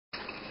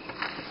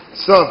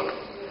Sir,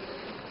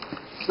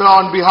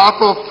 on behalf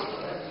of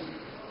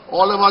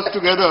all of us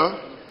together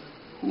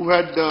who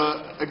had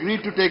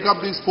agreed to take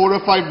up these 4 or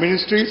 5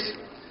 ministries,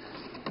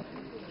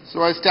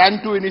 so I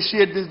stand to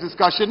initiate this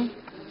discussion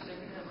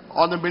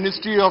on the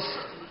Ministry of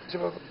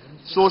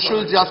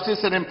Social Justice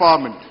and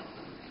Empowerment.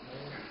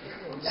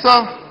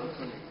 Sir,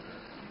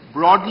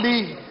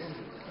 broadly,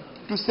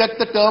 to set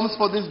the terms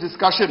for this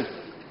discussion,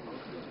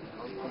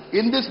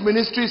 in this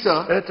ministry,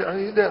 sir,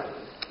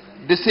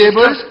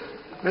 disabled,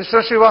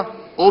 Mr. Shiva,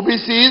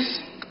 OBCs,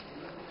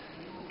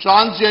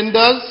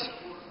 transgenders,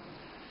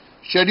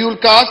 scheduled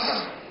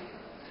castes,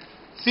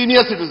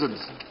 senior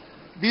citizens.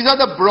 These are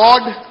the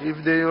broad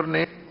if they your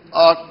name.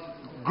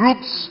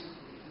 groups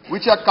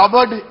which are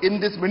covered in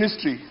this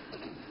ministry.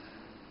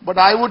 But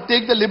I would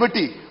take the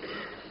liberty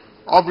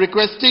of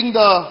requesting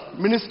the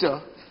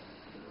minister.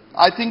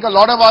 I think a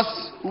lot of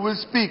us who will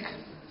speak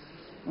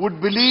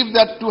would believe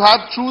that to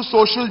have true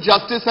social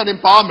justice and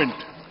empowerment,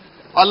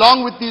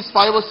 along with these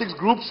 5 or 6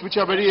 groups which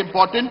are very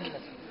important,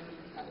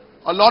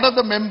 a lot of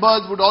the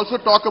members would also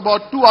talk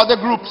about 2 other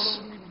groups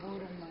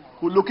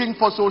who are looking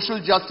for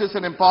social justice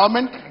and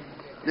empowerment.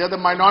 They are the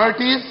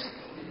minorities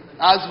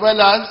as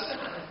well as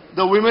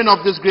the women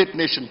of this great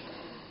nation.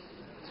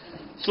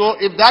 So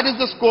if that is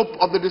the scope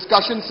of the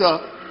discussion,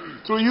 sir,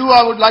 through you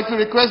I would like to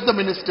request the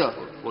minister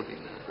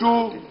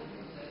to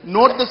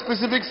note the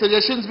specific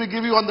suggestions we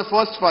give you on the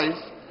first 5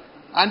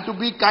 and to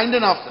be kind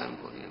enough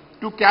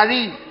to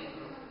carry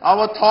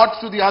our thoughts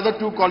to the other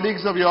 2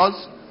 colleagues of yours,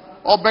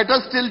 or better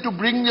still to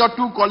bring your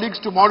 2 colleagues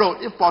tomorrow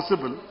if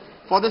possible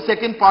for the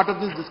second part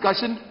of this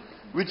discussion,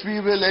 which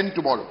we will end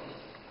tomorrow.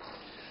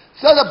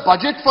 Sir, the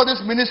budget for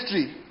this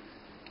ministry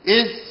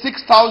is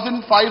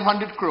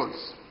 6,500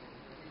 crores.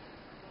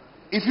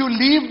 If you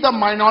leave the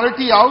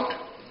minority out,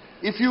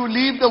 if you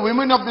leave the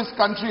women of this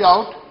country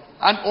out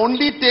and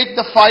only take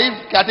the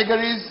 5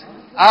 categories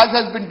as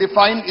has been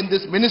defined in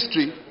this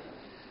ministry,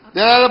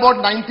 there are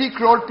about 90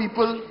 crore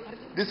people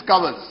this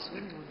covers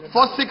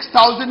for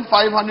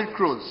 6,500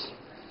 crores.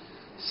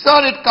 Sir,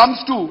 it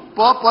comes to,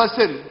 per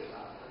person,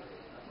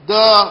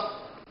 the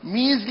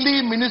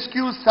measly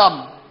minuscule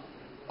sum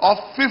of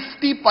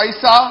 50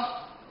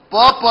 paisa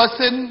per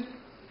person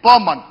per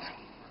month.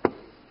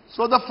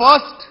 So the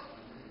first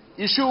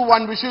issue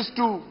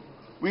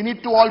we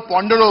need to all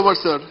ponder over,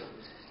 sir,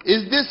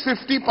 is this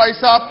 50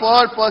 paisa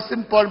per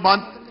person per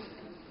month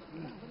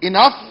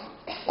enough,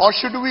 or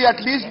should we at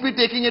least be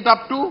taking it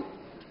up to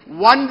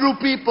 1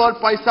 rupee per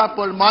paisa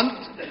per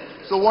month?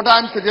 So what I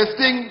am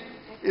suggesting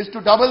is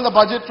to double the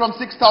budget from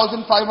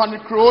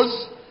 6,500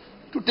 crores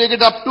to take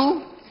it up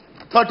to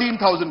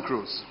 13,000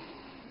 crores.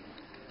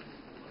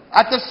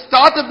 At the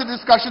start of the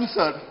discussion,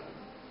 sir,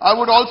 I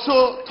would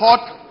also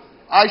thought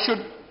I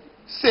should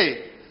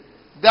say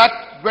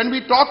that when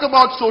we talk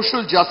about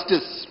social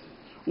justice,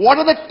 what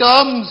are the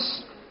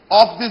terms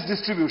of this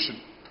distribution?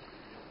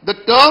 The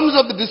terms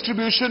of the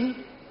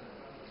distribution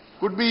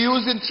could be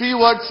used in 3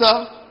 words,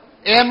 sir.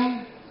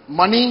 M,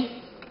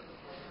 money,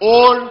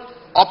 O,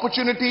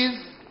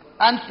 opportunities,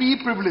 and P,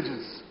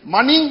 privileges.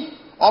 Money,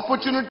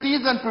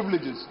 opportunities, and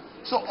privileges.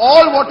 So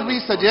all what we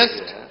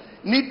suggest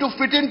need to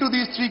fit into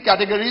these 3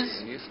 categories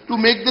to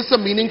make this a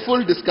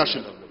meaningful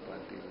discussion.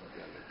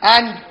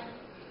 And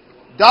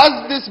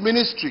does this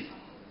ministry,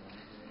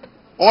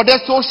 or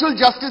does social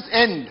justice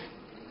end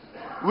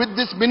with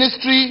this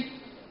ministry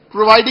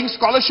providing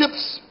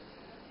scholarships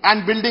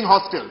and building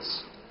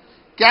hostels?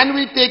 Can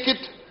we take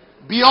it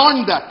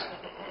beyond that?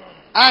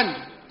 And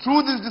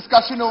through this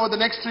discussion over the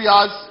next 3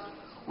 hours,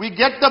 we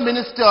get the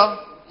minister,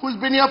 who's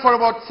been here for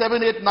about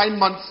 7, 8, 9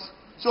 months,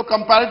 so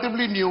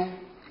comparatively new,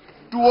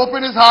 to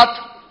open his heart,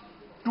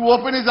 to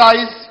open his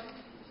eyes,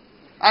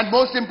 and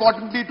most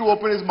importantly, to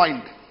open his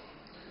mind.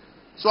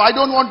 So I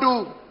don't want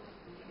to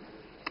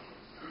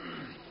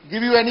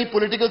give you any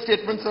political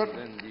statements, sir.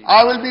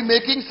 I will be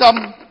making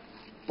some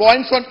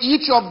points on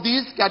each of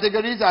these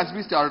categories as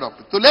we started off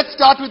with. So let's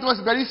start with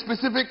what's very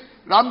specific.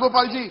 Ram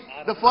Gopal ji,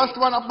 the first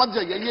one, आप मत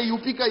जाइए, ये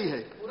UP का ही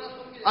है.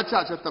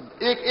 अच्छा, तब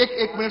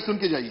एक minute सुन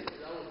के जाइए.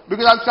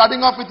 Because I'm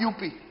starting off with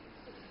UP.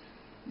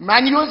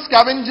 Manual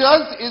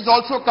scavengers is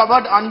also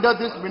covered under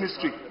this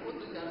ministry.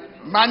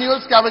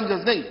 Manual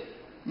scavengers, नहीं.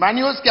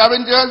 Manual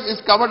scavengers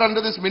is covered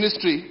under this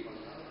ministry.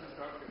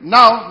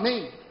 Now,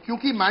 नहीं,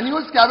 क्योंकि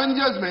manual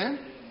scavengers में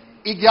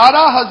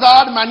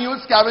 11,000 manual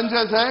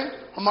scavengers है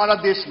हमारा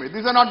देश में.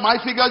 These are not my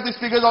figures. These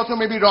figures also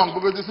may be wrong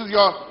because this is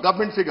your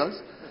government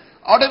figures.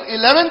 Out of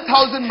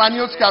 11,000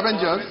 manual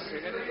scavengers,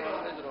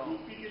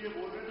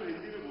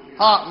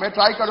 हाँ, मैं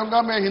try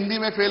करूंगा, मैं हिंदी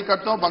में फेल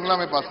करता हूं, बांग्ला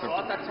में पास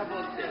करता हूं.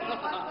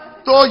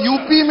 तो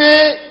यूपी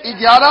में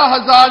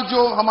 11,000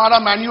 जो हमारा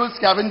मैनुअल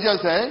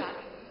स्कैवेंजर्स है,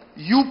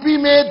 यूपी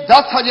में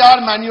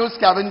 10,000 मैनुअल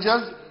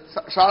स्कैवेंजर्स,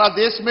 सारा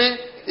देश में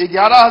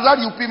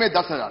 11,000, यूपी में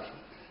 10,000.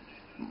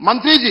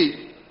 मंत्री जी,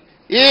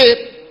 ये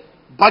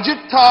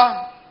बजट था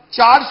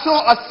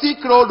 480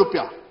 करोड़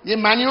रुपया, ये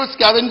manual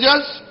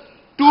scavengers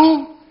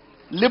to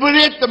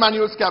liberate the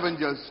manual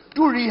scavengers,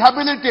 to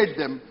rehabilitate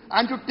them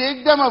and to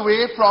take them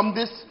away from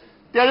this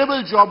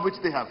terrible job which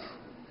they have.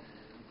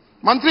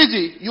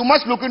 Mantriji, you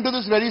must look into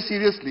this very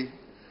seriously.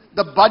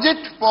 The budget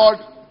for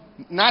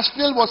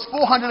national was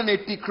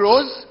 480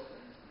 crores.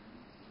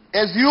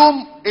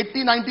 Assume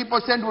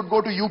 80-90% would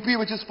go to UP,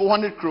 which is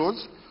 400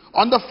 crores.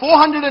 On the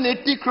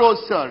 480 crores,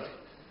 sir,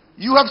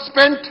 you have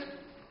spent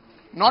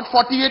not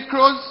 48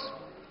 crores,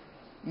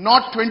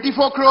 not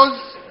 24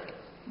 crores,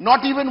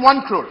 not even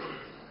 1 crore.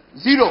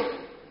 Zero.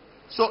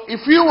 So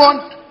if you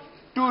want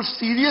to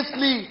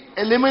seriously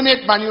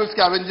eliminate manual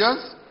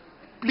scavengers,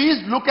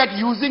 please look at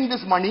using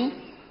this money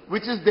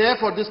which is there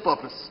for this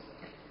purpose.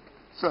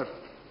 Sir.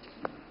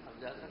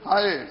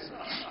 Hi.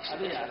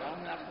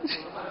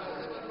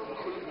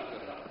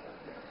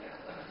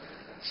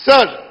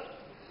 Sir,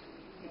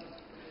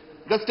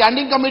 the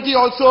standing committee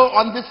also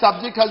on this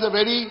subject has a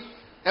very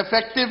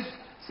effective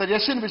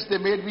suggestion which they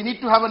made. We need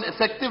to have an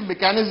effective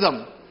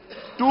mechanism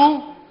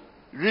to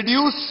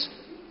reduce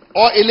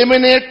or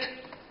eliminate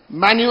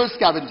manual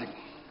scavenging.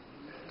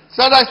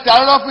 Sir, I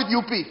started off with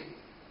UP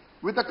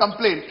with a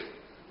complaint,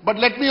 but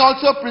let me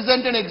also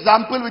present an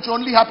example which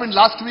only happened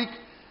last week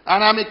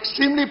and I'm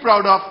extremely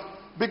proud of,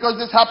 because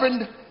this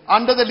happened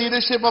under the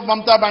leadership of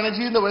Mamata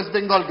Banerjee in the West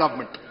Bengal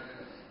government.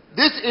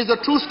 This is a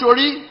true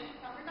story.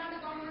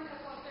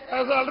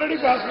 Has already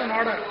passed an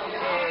order.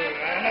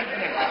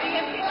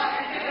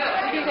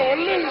 It is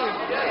only,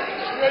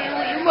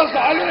 you must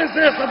always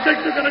say subject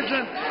to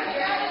correction.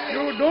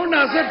 You don't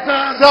accept,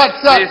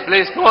 Sir.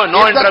 Please, no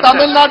interruptions.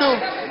 Tamil Nadu.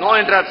 No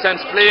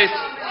interruptions, please.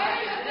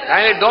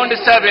 Kindly don't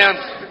disturb him.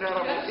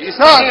 He's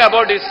speaking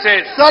about his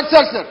state. Sir.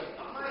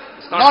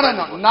 No.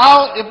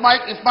 Now, if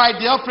my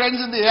dear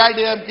friends in the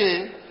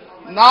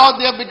AIDMK, now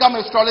they have become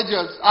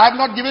astrologers. I have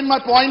not given my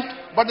point,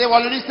 but they've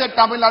already said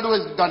Tamil Nadu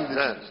has done this.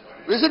 Sir.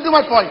 Listen to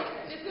my point.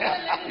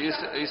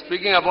 He's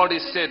speaking about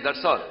his state,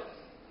 that's all.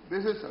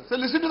 This is, sir. So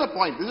listen to the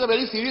point. This is a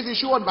very serious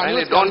issue on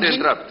manual Kindly don't scavenging.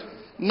 interrupt.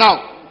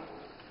 Now,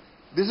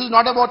 this is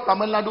not about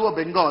Tamil Nadu or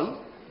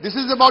Bengal. This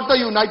is about the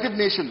United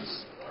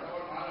Nations.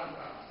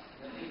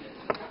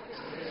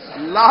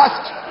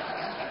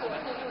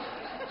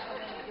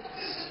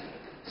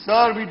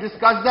 Sir, we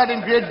discussed that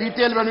in great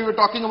detail when we were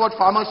talking about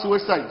farmer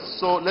suicides.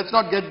 So let's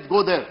not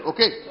go there,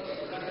 okay?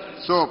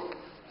 So,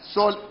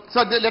 sir,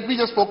 let me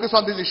just focus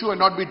on this issue and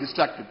not be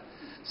distracted.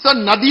 Sir,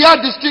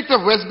 Nadia district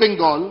of West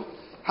Bengal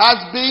has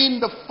been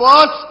the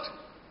first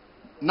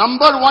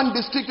 #1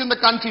 district in the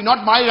country,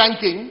 not my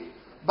ranking,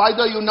 by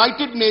the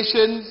United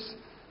Nations.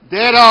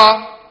 There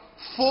are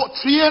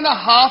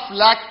 3.5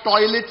 lakh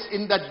toilets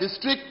in that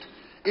district.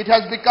 It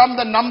has become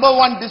the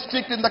 #1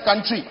 district in the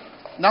country.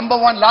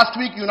 #1, last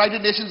week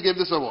United Nations gave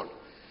this award.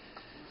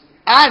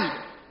 And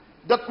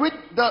the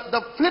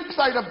flip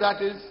side of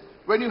that is,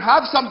 when you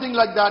have something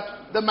like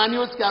that, the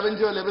manual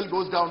scavenger level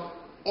goes down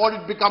or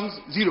it becomes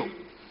zero.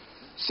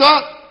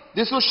 Sir,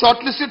 this was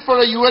shortlisted for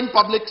a UN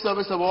Public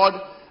Service Award,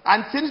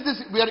 and since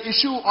we are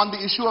on the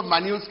issue of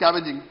manual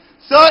scavenging,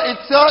 sir,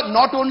 it's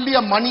not only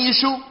a money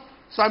issue.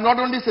 So I'm not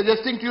only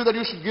suggesting to you that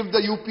you should give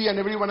the UP and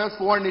everyone else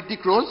 480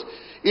 crores,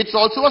 it's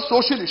also a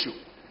social issue.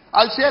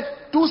 I'll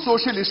share two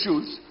social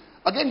issues.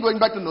 Again, going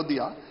back to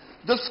Nadia,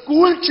 the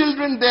school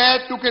children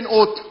there took an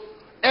oath.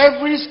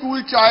 Every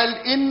school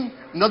child in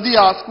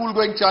Nadia,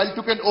 school-going child,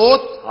 took an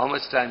oath. How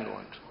much time do you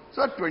want?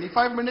 Sir,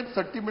 25 minutes,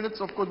 30 minutes,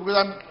 of course,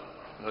 because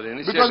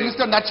Because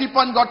Mr.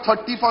 Nachipan got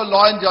 30 for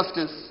law and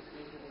justice.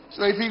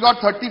 So if he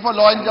got 30 for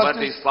law and But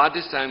justice... his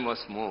party's time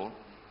was more.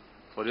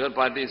 For your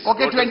party is...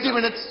 Okay, 20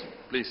 minutes.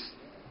 Please.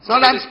 Sir,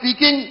 I'm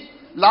speaking...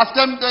 Last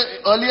time,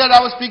 earlier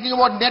I was speaking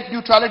about net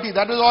neutrality.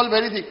 That was all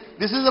very thing.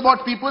 This is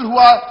about people who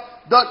are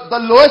the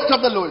lowest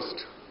of the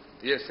lowest.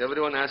 Yes,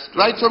 everyone has to...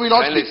 Right, so we'll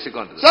not kindly speak. stick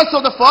on to that. Sir,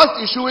 so the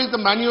first issue is the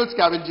manual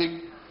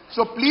scavenging.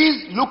 So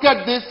please look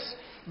at this,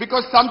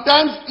 because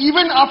sometimes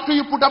even after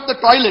you put up the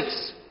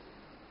toilets,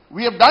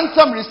 we have done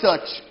some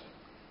research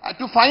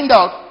to find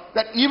out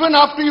that even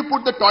after you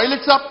put the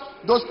toilets up,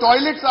 those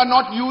toilets are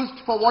not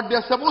used for what they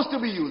are supposed to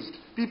be used.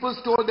 People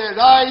store their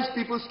rice,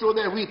 people store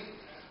their wheat.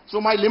 So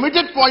my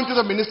limited point to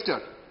the minister,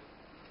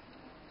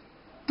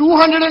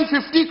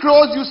 250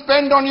 crores you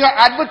spend on your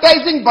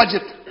advertising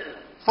budget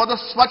for the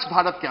Swachh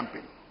Bharat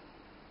campaign.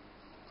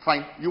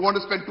 Fine, you want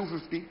to spend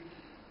 250.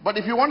 But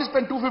if you want to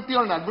spend 250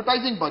 on an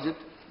advertising budget,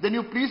 then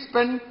you please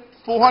spend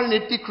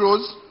 480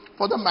 crores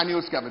for the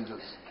manual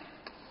scavengers.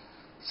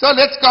 Sir,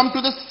 let's come to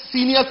the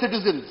senior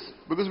citizens,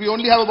 because we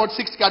only have about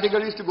 6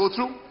 categories to go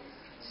through.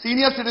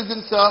 Senior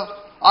citizens, sir,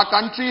 our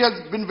country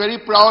has been very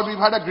proud. We've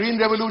had a green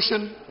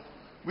revolution.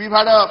 We've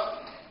had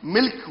a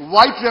milk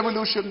white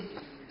revolution.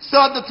 Sir,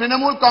 the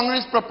Trinamool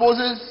Congress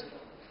proposes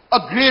a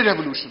grey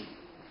revolution.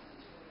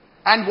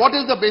 And what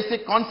is the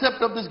basic concept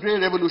of this grey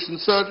revolution,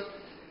 sir?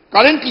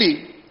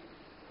 Currently,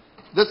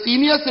 the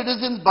senior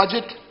citizens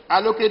budget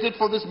allocated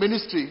for this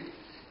ministry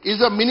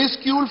is a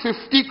minuscule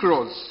 50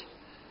 crores.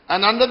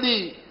 And under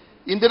the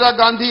Indira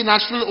Gandhi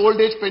National Old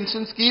Age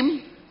Pension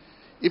Scheme,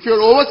 if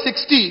you're over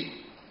 60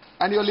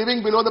 and you're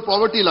living below the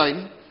poverty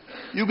line,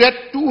 you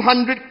get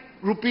 200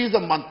 rupees a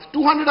month.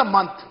 200 a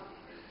month.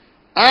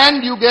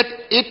 And you get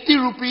 80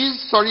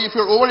 rupees, sorry, if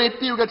you're over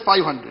 80, you get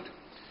 500.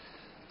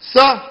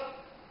 Sir,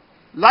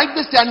 Like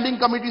the standing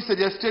committee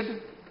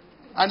suggested,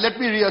 and let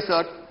me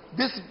reassert,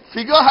 this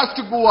figure has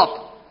to go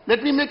up.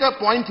 Let me make a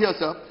point here,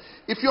 sir.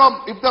 If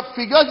the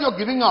figures you're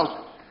giving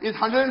out is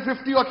 150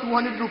 or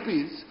 200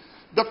 rupees,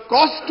 the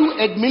cost to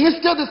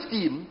administer the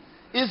scheme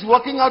is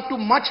working out to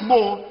much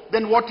more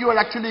than what you are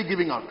actually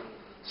giving out.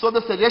 So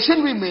the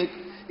suggestion we make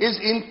is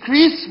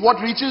increase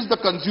what reaches the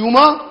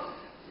consumer,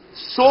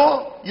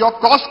 so your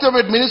cost of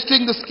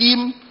administering the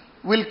scheme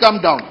will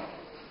come down.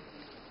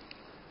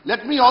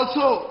 Let me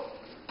also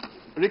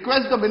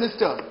request the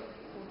minister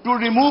to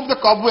remove the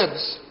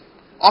cobwebs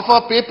of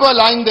a paper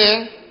lying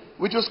there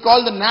which was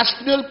called the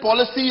National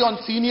Policy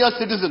on Senior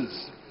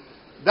Citizens.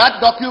 That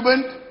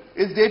document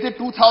is dated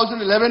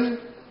 2011.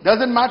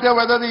 Doesn't matter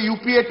whether the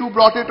UPA 2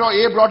 brought it or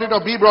A brought it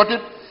or B brought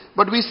it,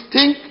 but we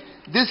think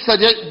this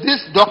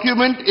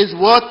document is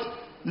worth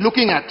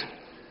looking at.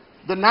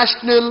 The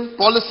National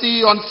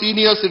Policy on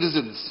Senior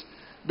Citizens,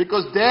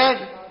 because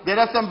there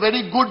are some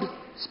very good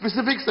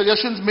specific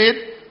suggestions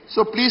made,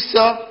 so please,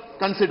 sir,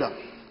 consider.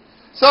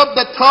 Sir,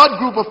 the third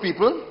group of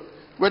people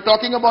we're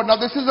talking about, now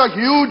this is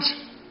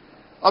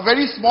a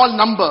very small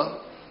number,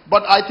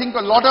 but I think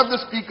a lot of the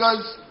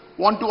speakers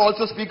want to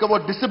also speak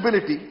about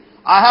disability.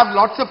 I have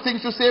lots of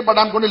things to say, but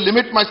I'm going to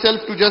limit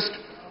myself to just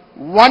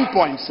one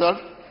point, sir,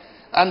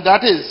 and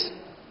that is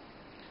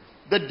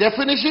the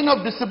definition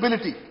of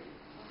disability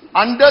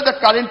under the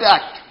current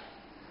Act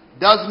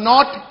does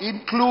not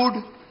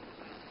include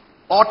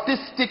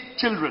autistic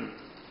children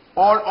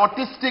or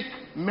autistic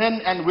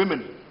men and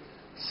women.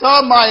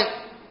 Sir, my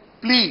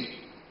plea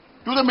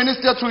to the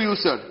minister through you,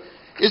 sir,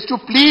 is to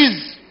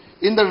please,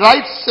 in the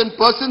rights and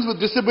persons with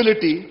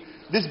disability,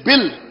 this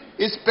bill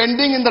is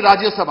pending in the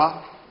Rajya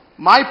Sabha.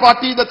 My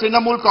party, the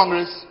Trinamool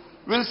Congress,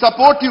 will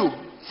support you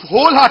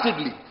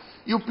wholeheartedly.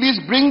 You please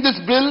bring this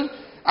bill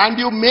and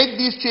you make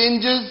these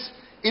changes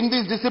in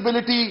these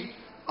disability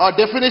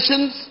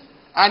definitions,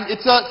 and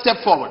it's a step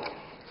forward.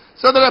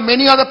 So there are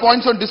many other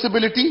points on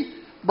disability,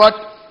 but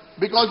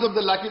because of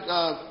the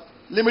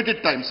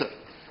limited time, sir.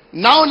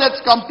 Now let's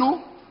come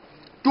to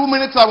 2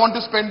 minutes I want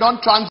to spend on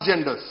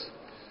transgenders.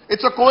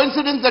 It's a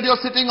coincidence that you're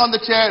sitting on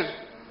the chair,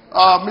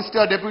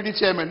 Mr. Deputy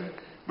Chairman.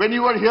 When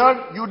you were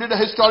here, you did a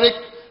historic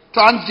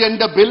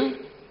transgender bill,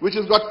 which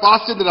has got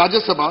passed in the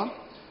Rajya Sabha.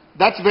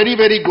 That's very,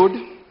 very good.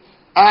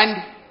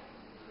 And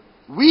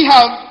we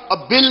have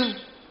a bill,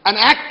 an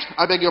act,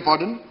 I beg your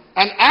pardon,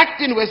 an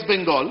act in West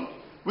Bengal,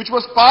 which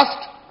was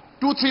passed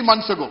 2-3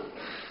 months ago.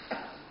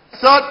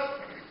 Sir,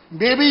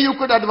 maybe you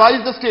could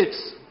advise the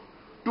states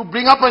to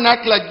bring up an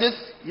act like this.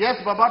 Yes,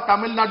 Baba,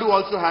 Tamil Nadu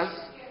also has.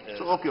 Yes.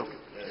 So, okay.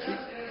 Yes.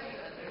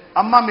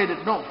 Amma made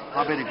it. No.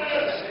 Ah, very good.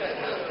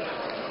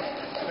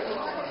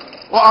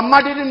 Oh,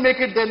 Amma didn't make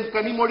it, then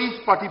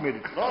Kanimodi's party made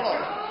it. No.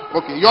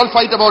 Okay, you all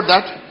fight about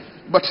that.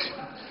 But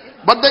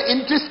the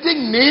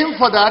interesting name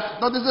for that,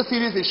 now this is a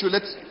serious issue.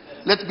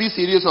 Let's be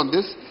serious on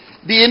this.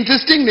 The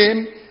interesting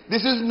name,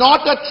 this is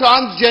not a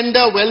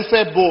transgender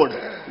welfare board.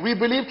 We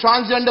believe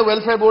transgender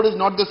welfare board is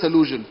not the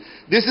solution.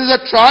 This is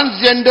a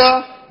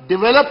transgender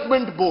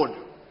development board.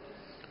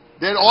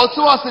 There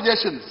also are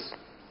suggestions.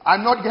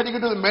 I'm not getting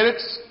into the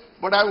merits,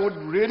 but I would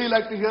really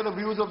like to hear the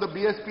views of the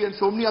BSP and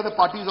so many other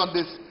parties on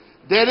this.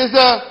 There is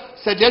a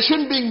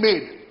suggestion being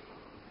made.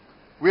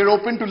 We are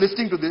open to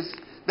listening to this,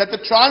 that the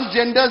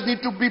transgenders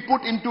need to be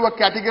put into a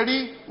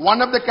category.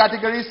 One of the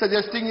categories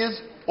suggesting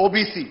is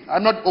OBC.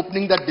 I'm not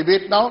opening that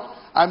debate now.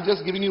 I'm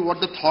just giving you what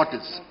the thought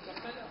is.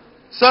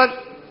 Sir,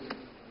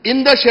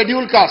 in the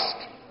scheduled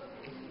caste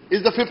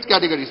is the fifth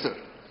category, sir.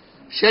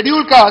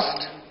 Scheduled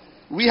caste,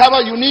 we have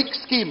a unique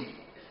scheme.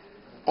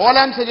 All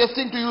I'm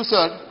suggesting to you,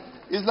 sir,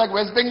 is like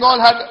West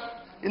Bengal had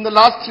in the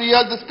last 3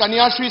 years this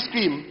Kanyashri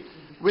scheme,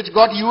 which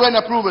got UN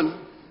approval.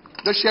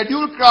 The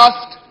scheduled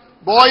caste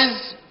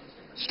boys,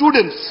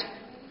 students,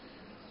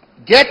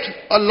 get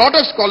a lot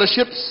of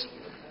scholarships.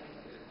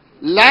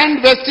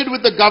 Land vested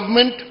with the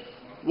government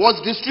was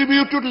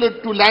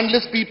distributed to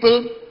landless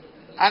people,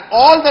 and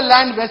all the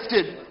land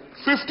vested,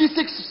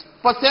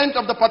 56%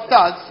 of the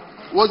pattas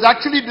was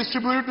actually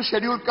distributed to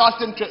scheduled caste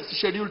and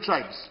scheduled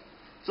tribes.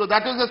 So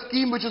that is a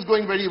scheme which is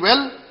going very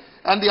well.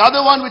 And the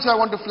other one which I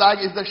want to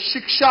flag is the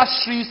Shiksha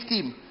Shri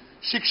scheme.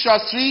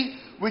 Shiksha Shri,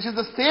 which is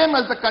the same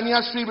as the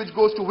Kanya Shri which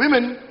goes to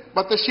women,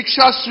 but the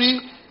Shiksha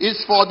Shri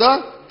is for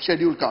the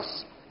scheduled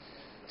caste.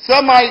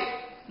 Sir, my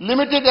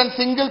limited and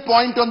single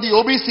point on the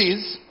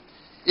OBCs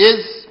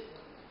is,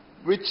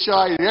 which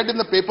I read in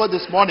the paper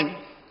this morning,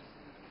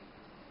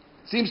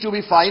 seems to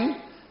be fine,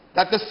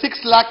 that the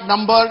 6 lakh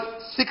number,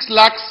 6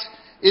 lakhs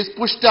is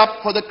pushed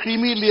up for the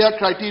creamy layer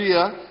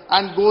criteria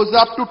and goes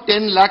up to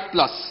 10 lakh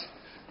plus.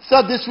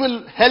 Sir, this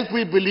will help,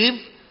 we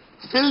believe,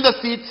 fill the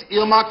seats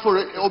earmarked for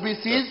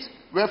OBCs,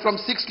 where from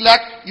 6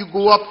 lakh you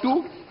go up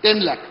to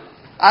 10 lakh.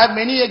 I have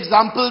many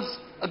examples,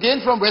 again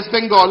from West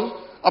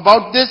Bengal,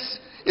 about this,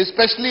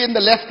 especially in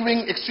the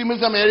left-wing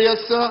extremism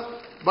areas, sir,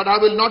 but I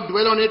will not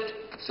dwell on it.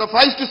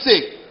 Suffice to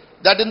say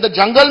that in the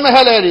Jungle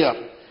Mahal area,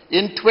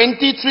 in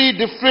 23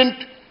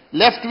 different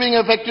left-wing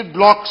affected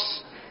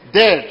blocks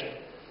there,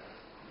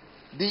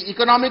 the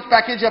economic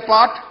package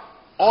apart,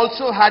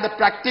 also had a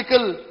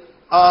practical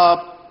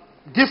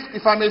gift,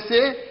 if I may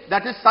say,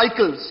 that is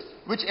cycles,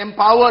 which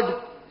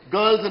empowered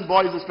girls and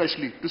boys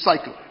especially to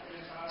cycle.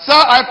 Sir,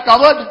 I've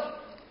covered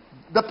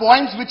the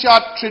points which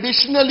are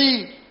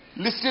traditionally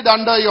listed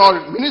under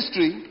your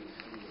ministry,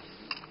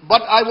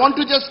 but I want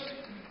to just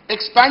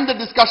expand the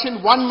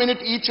discussion 1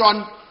 minute each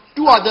on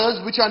two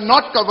others which are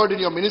not covered in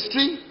your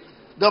ministry,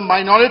 the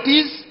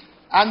minorities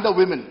and the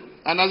women.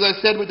 And as I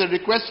said, with a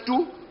request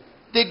to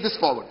take this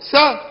forward.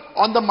 Sir,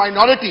 on the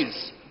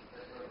minorities,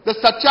 the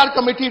Sachar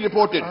committee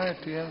reported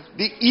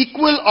the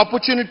Equal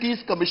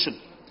Opportunities Commission.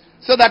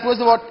 So that was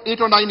about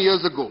 8 or 9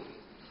 years ago.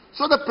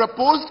 So the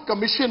proposed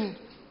commission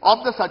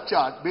of the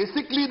Sachar,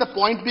 basically the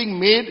point being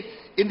made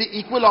in the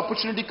Equal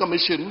Opportunity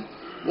Commission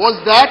was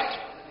that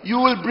you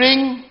will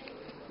bring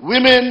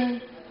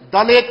women,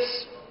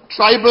 Dalits,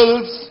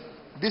 tribals,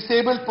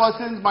 disabled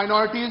persons,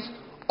 minorities,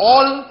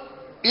 all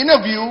in a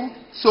view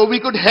so we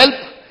could help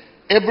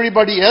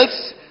everybody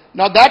else.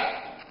 Now that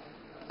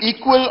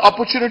Equal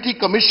Opportunity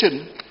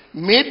Commission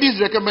made these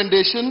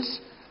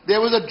recommendations.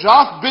 There was a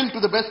draft bill, to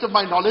the best of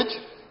my knowledge,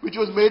 which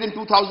was made in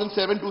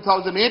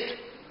 2007-2008.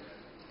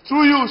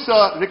 Through you,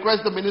 sir,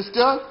 request the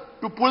minister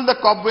to pull the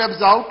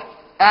cobwebs out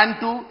and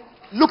to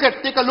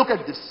take a look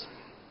at this.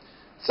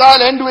 So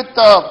I'll end with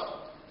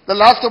the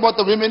last about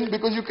the women,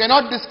 because you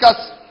cannot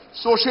discuss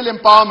social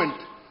empowerment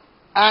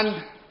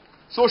and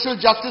social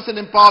justice and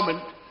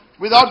empowerment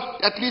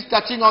without at least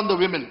touching on the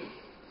women.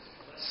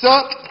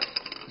 Sir,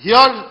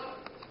 here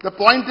the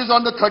point is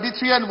on the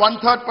 33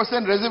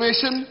 1/3%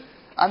 reservation,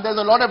 and there's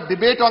a lot of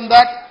debate on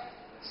that.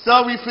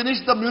 Sir, we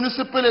finished the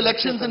municipal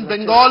elections in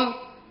Bengal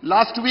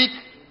last week.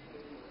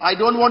 I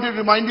don't want to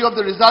remind you of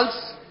the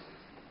results.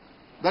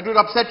 That will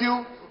upset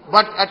you.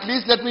 But at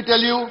least let me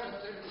tell you,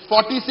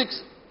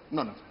 46%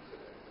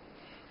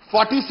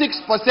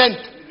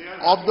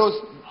 of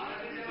those,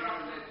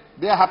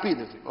 they are happy,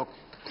 they say. Okay.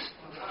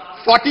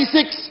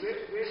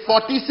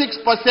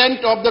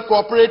 46% of the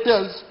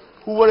corporators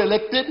who were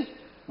elected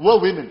were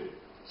women.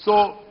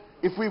 So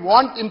if we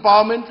want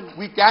empowerment,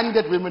 we can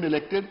get women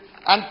elected.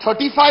 And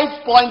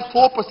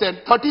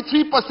 35.4%,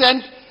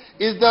 33%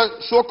 is the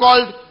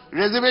so-called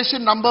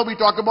reservation number we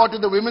talk about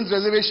in the Women's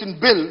Reservation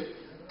Bill,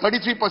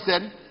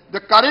 33%.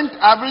 The current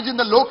average in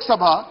the Lok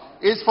Sabha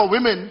is for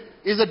women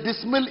is a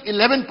dismal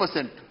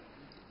 11%.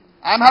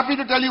 I'm happy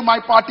to tell you my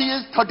party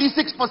is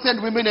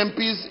 36% women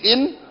MPs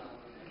in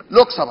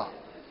Lok Sabha.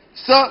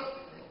 Sir,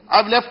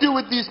 I've left you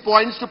with these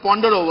points to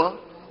ponder over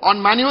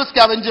on manual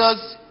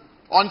scavengers,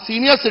 on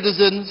senior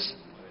citizens,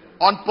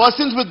 on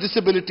persons with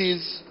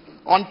disabilities,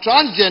 on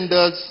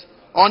transgenders,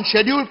 on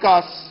scheduled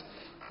castes,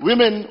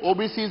 women,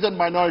 OBCs and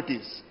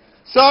minorities.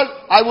 Sir,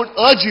 I would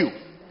urge you,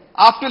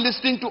 after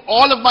listening to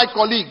all of my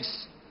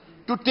colleagues,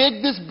 to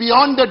take this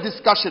beyond the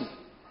discussion,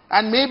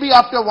 and maybe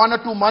after 1 or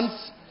 2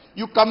 months,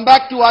 you come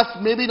back to us,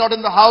 maybe not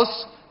in the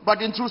House, but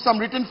through some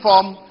written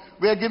form.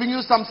 We are giving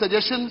you some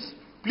suggestions.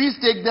 Please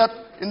take that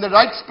in the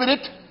right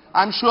spirit.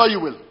 I'm sure you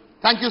will.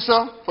 Thank you,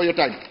 sir, for your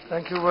time.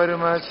 Thank you very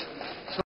much.